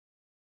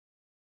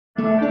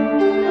Hi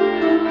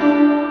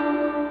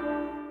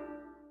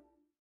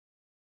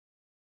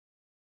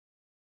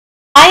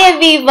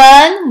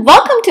everyone,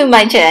 welcome to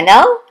my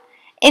channel.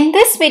 In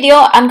this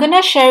video, I'm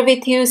gonna share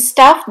with you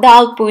Stuffed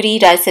Dal Puri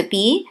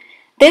recipe.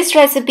 This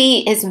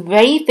recipe is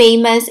very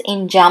famous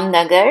in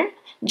Jamnagar.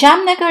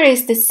 Jamnagar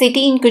is the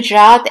city in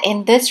Gujarat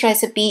and this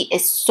recipe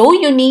is so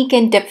unique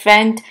and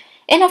different.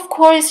 And of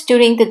course,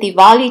 during the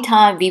Diwali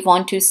time, we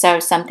want to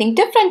serve something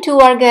different to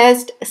our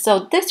guests.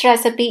 So this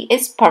recipe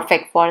is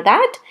perfect for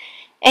that.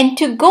 And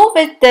to go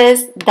with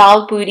this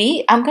dal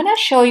puri, I'm gonna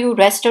show you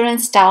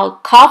restaurant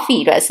style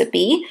coffee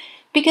recipe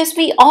because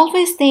we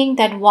always think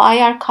that why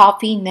our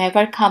coffee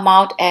never come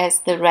out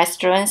as the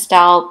restaurant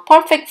style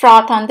perfect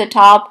froth on the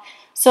top.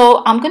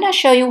 So I'm gonna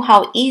show you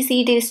how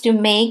easy it is to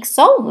make.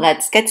 So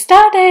let's get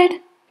started.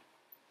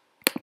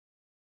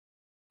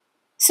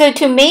 So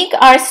to make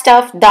our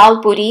stuffed dal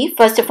puri,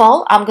 first of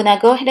all, I'm gonna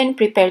go ahead and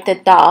prepare the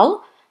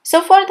dal. So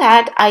for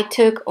that, I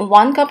took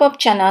 1 cup of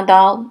chana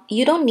dal.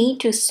 You don't need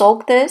to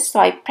soak this,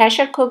 so I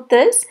pressure cook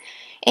this.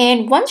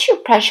 And once you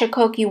pressure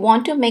cook, you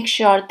want to make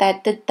sure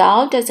that the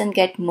dal doesn't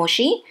get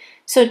mushy.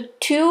 So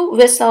 2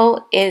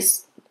 whistle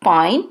is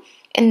fine.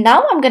 And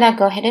now I'm gonna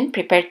go ahead and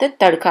prepare the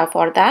tadka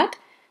for that.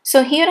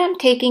 So here I'm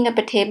taking up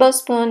a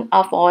tablespoon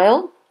of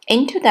oil.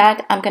 Into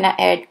that, I'm gonna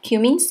add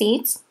cumin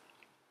seeds,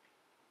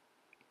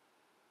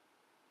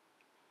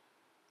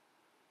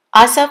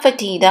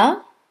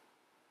 asafoetida.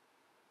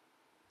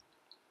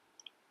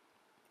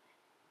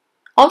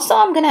 Also,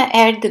 I'm gonna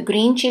add the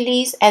green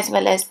chilies as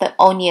well as the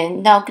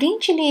onion. Now, green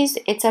chilies,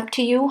 it's up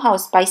to you how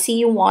spicy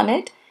you want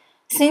it.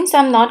 Since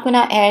I'm not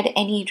gonna add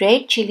any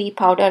red chili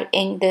powder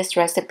in this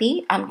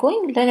recipe, I'm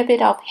going a little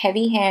bit of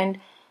heavy hand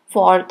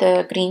for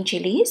the green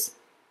chilies.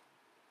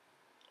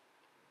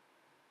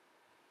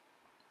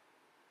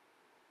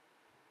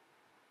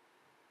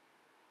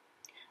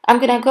 I'm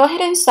gonna go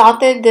ahead and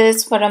saute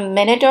this for a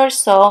minute or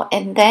so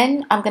and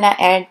then I'm gonna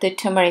add the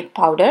turmeric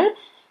powder.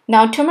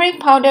 Now turmeric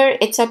powder,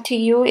 it's up to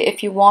you.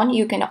 If you want,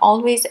 you can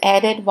always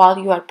add it while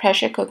you are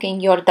pressure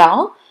cooking your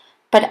dal.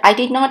 But I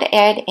did not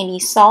add any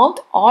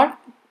salt or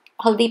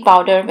haldi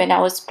powder when I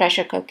was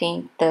pressure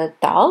cooking the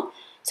dal.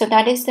 So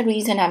that is the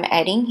reason I'm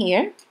adding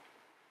here.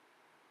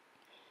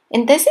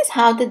 And this is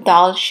how the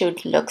dal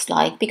should looks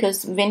like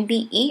because when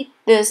we eat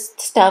this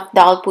stuffed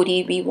dal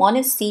puri, we want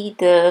to see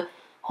the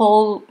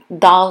whole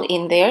dal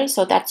in there.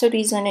 So that's the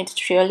reason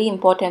it's really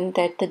important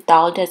that the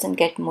dal doesn't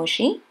get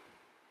mushy.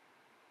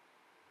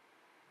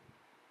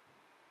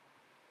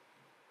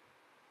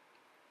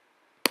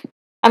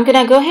 I'm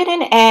gonna go ahead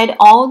and add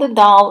all the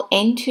dal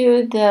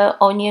into the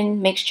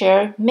onion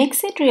mixture,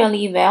 mix it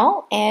really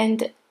well,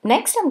 and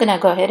next I'm gonna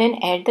go ahead and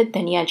add the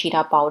dhania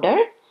jeera powder.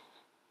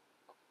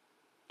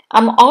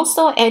 I'm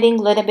also adding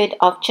a little bit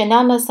of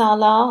chana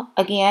masala.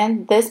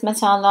 Again, this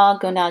masala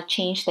gonna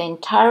change the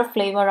entire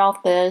flavor of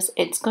this.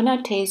 It's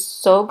gonna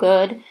taste so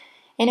good.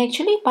 And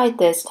actually by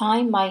this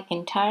time, my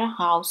entire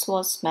house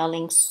was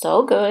smelling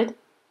so good.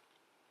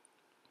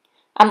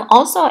 I'm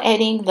also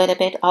adding a little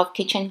bit of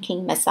Kitchen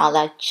King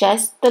masala,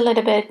 just a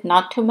little bit,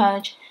 not too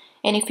much.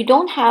 And if you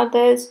don't have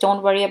this,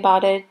 don't worry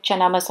about it.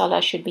 Chana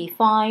masala should be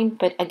fine.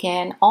 But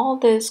again, all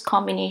this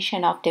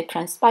combination of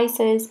different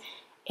spices,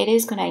 it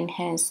is going to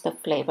enhance the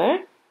flavor.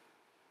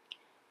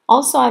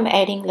 Also, I'm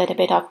adding a little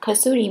bit of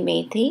kasuri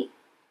methi.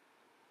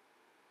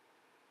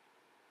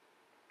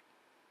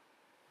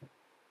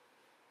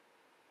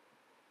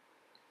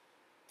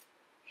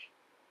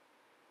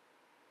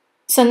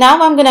 So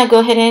now I'm gonna go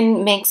ahead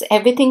and mix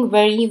everything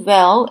very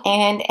well,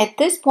 and at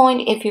this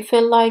point if you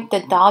feel like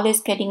the dal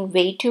is getting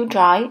way too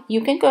dry, you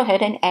can go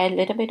ahead and add a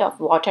little bit of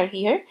water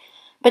here,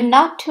 but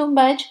not too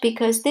much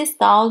because this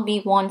dal we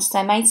want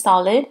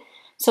semi-solid,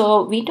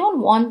 so we don't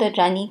want the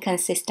runny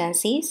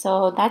consistency.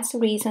 So that's the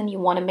reason you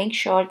want to make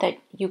sure that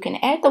you can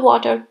add the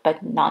water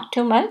but not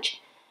too much.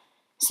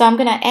 So I'm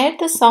gonna add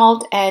the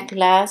salt at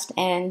last,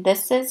 and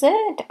this is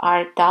it.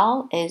 Our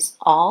dal is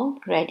all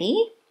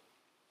ready.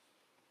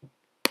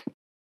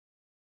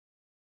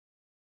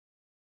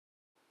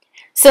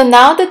 So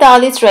now the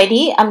dal is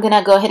ready. I'm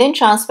gonna go ahead and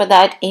transfer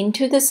that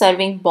into the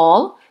serving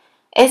bowl.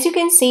 As you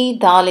can see,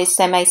 dal is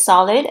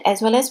semi-solid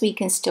as well as we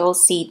can still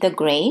see the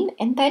grain.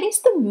 And that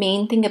is the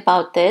main thing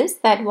about this,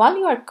 that while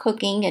you are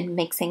cooking and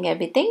mixing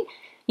everything,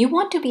 you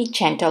want to be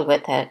gentle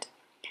with it.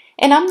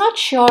 And I'm not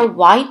sure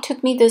why it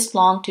took me this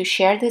long to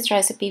share this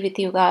recipe with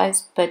you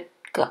guys, but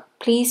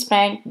please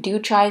friend, do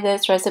try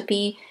this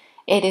recipe.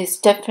 It is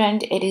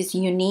different, it is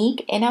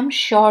unique, and I'm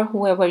sure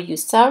whoever you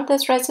serve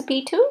this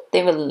recipe to,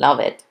 they will love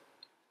it.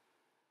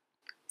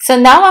 So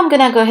now I'm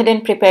gonna go ahead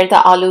and prepare the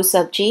aloo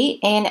sabji,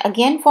 and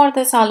again for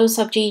this aloo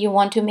sabji you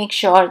want to make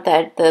sure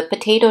that the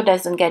potato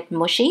doesn't get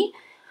mushy.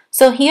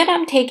 So here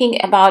I'm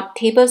taking about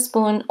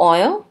tablespoon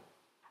oil.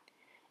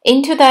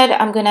 Into that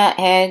I'm gonna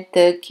add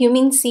the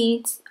cumin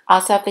seeds,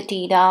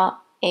 asafoetida,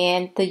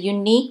 and the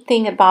unique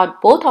thing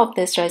about both of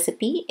this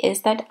recipe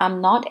is that I'm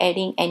not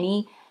adding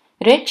any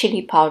red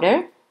chili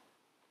powder.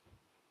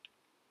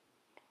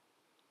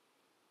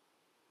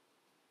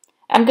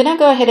 I'm gonna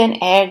go ahead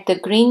and add the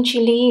green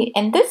chili,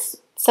 and this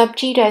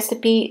sabji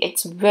recipe.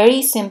 It's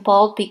very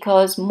simple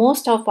because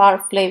most of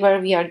our flavor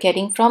we are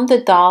getting from the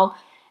dal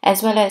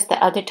as well as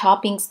the other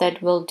toppings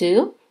that we'll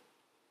do.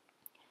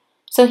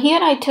 So here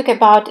I took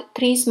about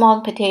 3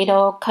 small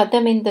potato, cut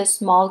them in the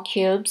small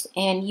cubes,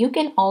 and you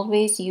can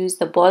always use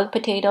the boiled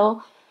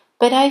potato.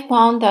 But I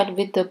found that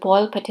with the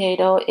boiled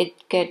potato,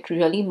 it get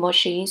really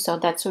mushy. So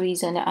that's the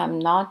reason I'm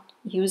not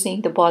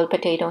using the boiled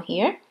potato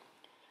here.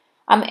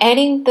 I'm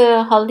adding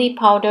the haldi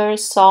powder,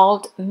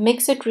 salt,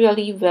 mix it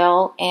really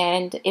well.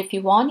 And if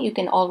you want, you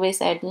can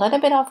always add a little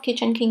bit of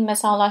Kitchen King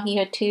masala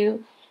here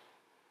too.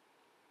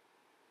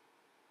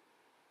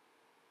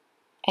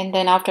 And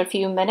then after a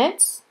few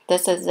minutes,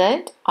 this is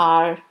it.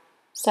 Our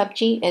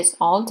sabji is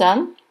all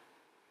done.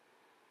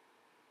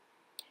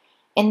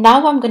 And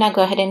now I'm gonna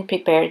go ahead and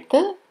prepare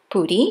the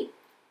puri.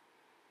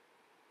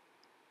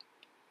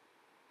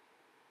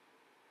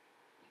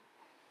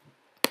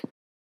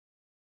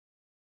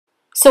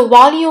 So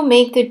while you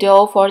make the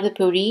dough for the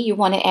puri, you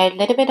want to add a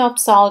little bit of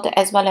salt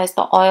as well as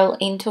the oil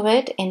into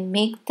it and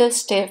make the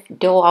stiff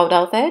dough out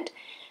of it.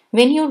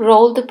 When you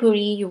roll the puri,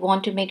 you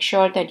want to make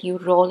sure that you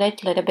roll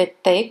it a little bit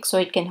thick so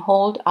it can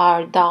hold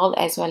our dal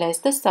as well as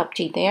the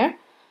sabji there.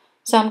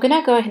 So I'm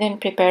gonna go ahead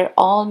and prepare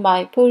all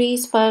my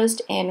puris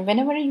first, and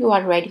whenever you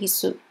are ready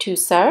to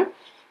serve,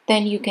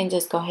 then you can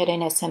just go ahead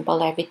and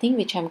assemble everything,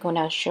 which I'm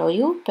gonna show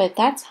you. But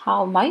that's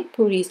how my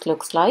puris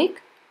looks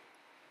like.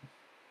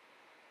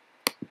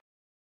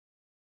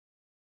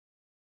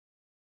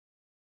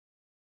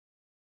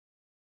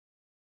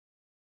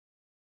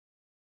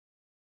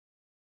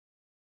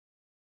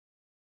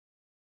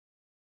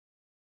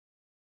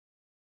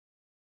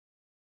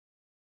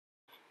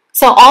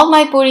 So all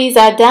my puris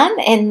are done,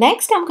 and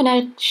next I'm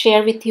gonna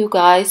share with you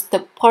guys the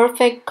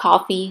perfect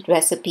coffee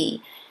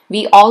recipe.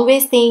 We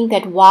always think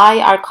that why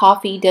our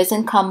coffee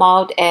doesn't come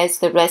out as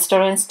the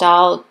restaurant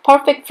style,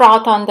 perfect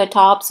froth on the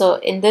top. So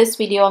in this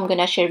video, I'm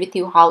gonna share with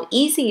you how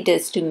easy it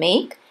is to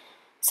make.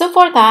 So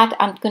for that,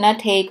 I'm gonna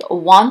take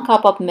 1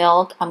 cup of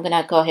milk. I'm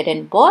gonna go ahead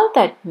and boil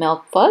that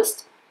milk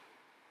first.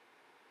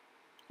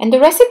 And the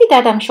recipe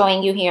that I'm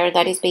showing you here,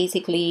 that is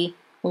basically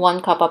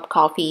 1 cup of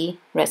coffee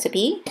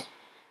recipe.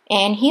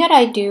 And here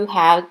I do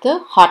have the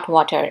hot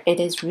water. It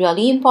is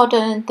really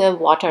important the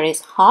water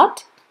is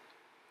hot.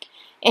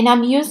 And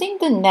I'm using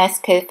the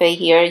Nescafe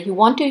here. You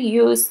want to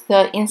use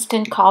the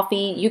instant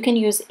coffee. You can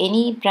use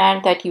any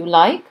brand that you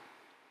like.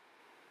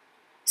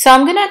 So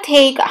I'm gonna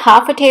take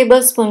half a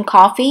tablespoon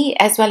coffee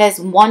as well as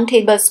 1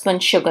 tablespoon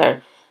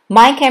sugar.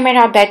 My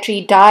camera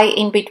battery died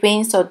in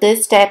between, so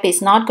this step is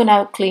not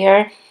gonna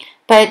clear.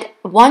 But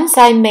once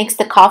I mix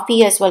the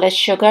coffee as well as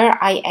sugar,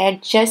 I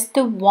add just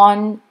the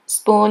 1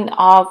 spoon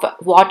of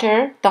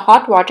water, the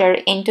hot water,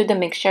 into the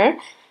mixture.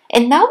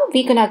 And now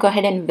we're gonna go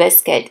ahead and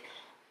whisk it.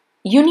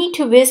 You need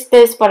to whisk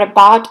this for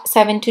about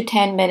 7 to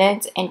 10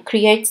 minutes and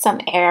create some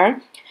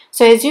air.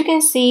 So as you can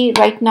see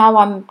right now,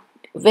 I'm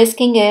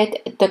whisking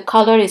it. The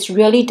color is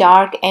really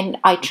dark, and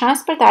I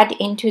transfer that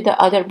into the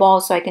other bowl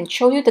so I can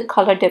show you the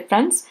color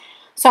difference.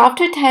 So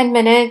after 10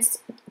 minutes,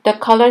 the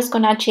color is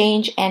gonna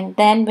change, and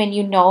then when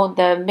you know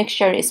the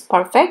mixture is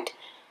perfect.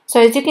 So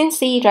as you can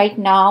see right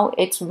now,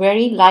 it's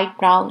very light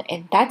brown,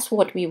 and that's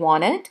what we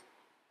wanted.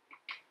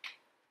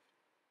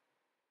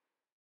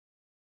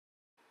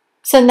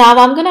 So now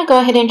I'm gonna go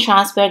ahead and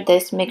transfer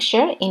this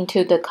mixture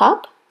into the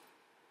cup.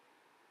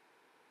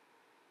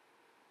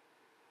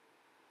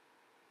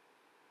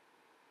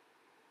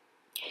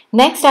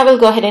 Next, I will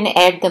go ahead and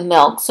add the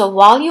milk. So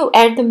while you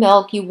add the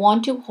milk, you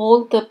want to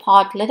hold the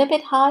pot a little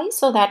bit high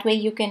so that way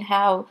you can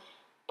have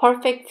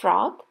perfect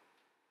froth.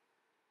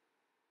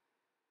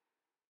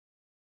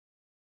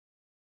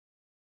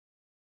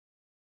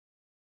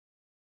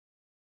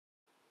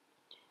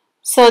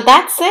 So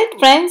that's it,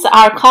 friends.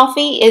 Our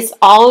coffee is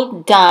all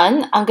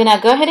done. I'm gonna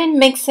go ahead and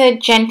mix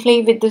it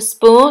gently with the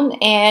spoon,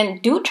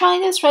 and do try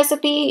this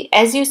recipe.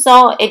 As you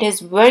saw, it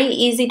is very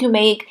easy to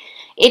make.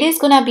 It is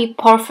gonna be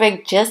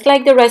perfect just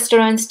like the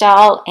restaurant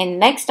style. And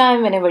next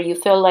time, whenever you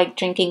feel like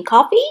drinking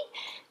coffee,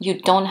 you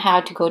don't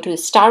have to go to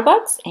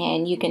Starbucks,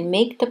 and you can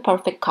make the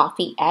perfect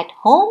coffee at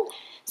home.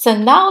 So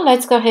now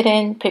let's go ahead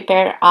and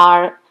prepare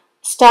our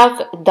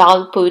stuffed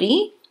dal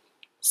puri.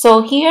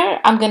 So here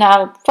I'm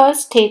gonna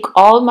first take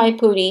all my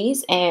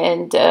puris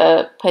and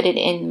put it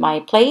in my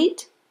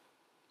plate.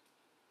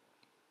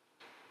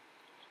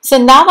 So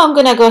now I'm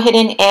gonna go ahead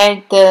and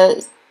add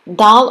the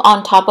dal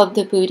on top of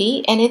the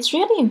puri, and it's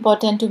really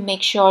important to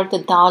make sure the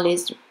dal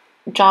is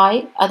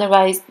dry.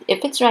 Otherwise,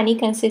 if it's runny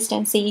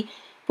consistency,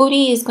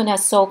 puri is gonna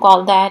soak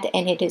all that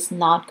and it is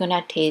not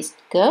gonna taste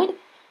good.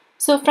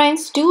 So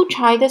friends, do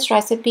try this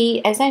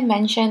recipe. As I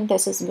mentioned,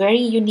 this is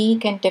very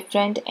unique and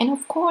different, and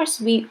of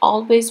course we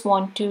always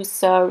want to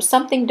serve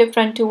something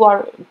different to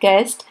our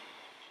guest.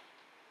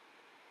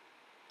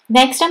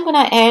 Next, I'm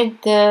gonna add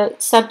the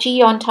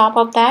sabji on top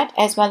of that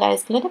as well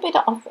as a little bit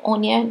of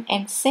onion,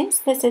 and since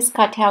this is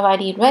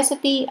Kathiawadi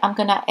recipe, I'm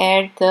gonna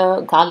add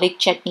the garlic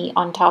chutney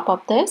on top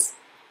of this.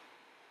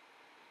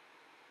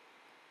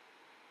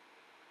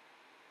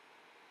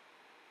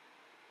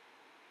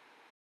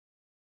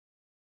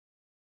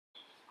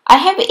 I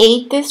have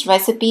ate this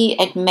recipe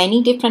at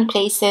many different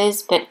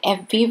places, but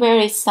everywhere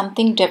is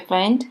something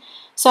different.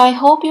 So I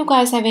hope you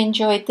guys have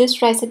enjoyed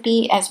this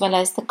recipe as well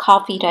as the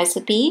coffee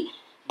recipe.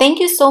 Thank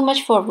you so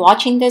much for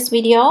watching this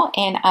video,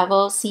 and I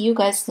will see you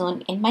guys soon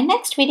in my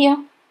next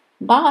video.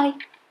 Bye.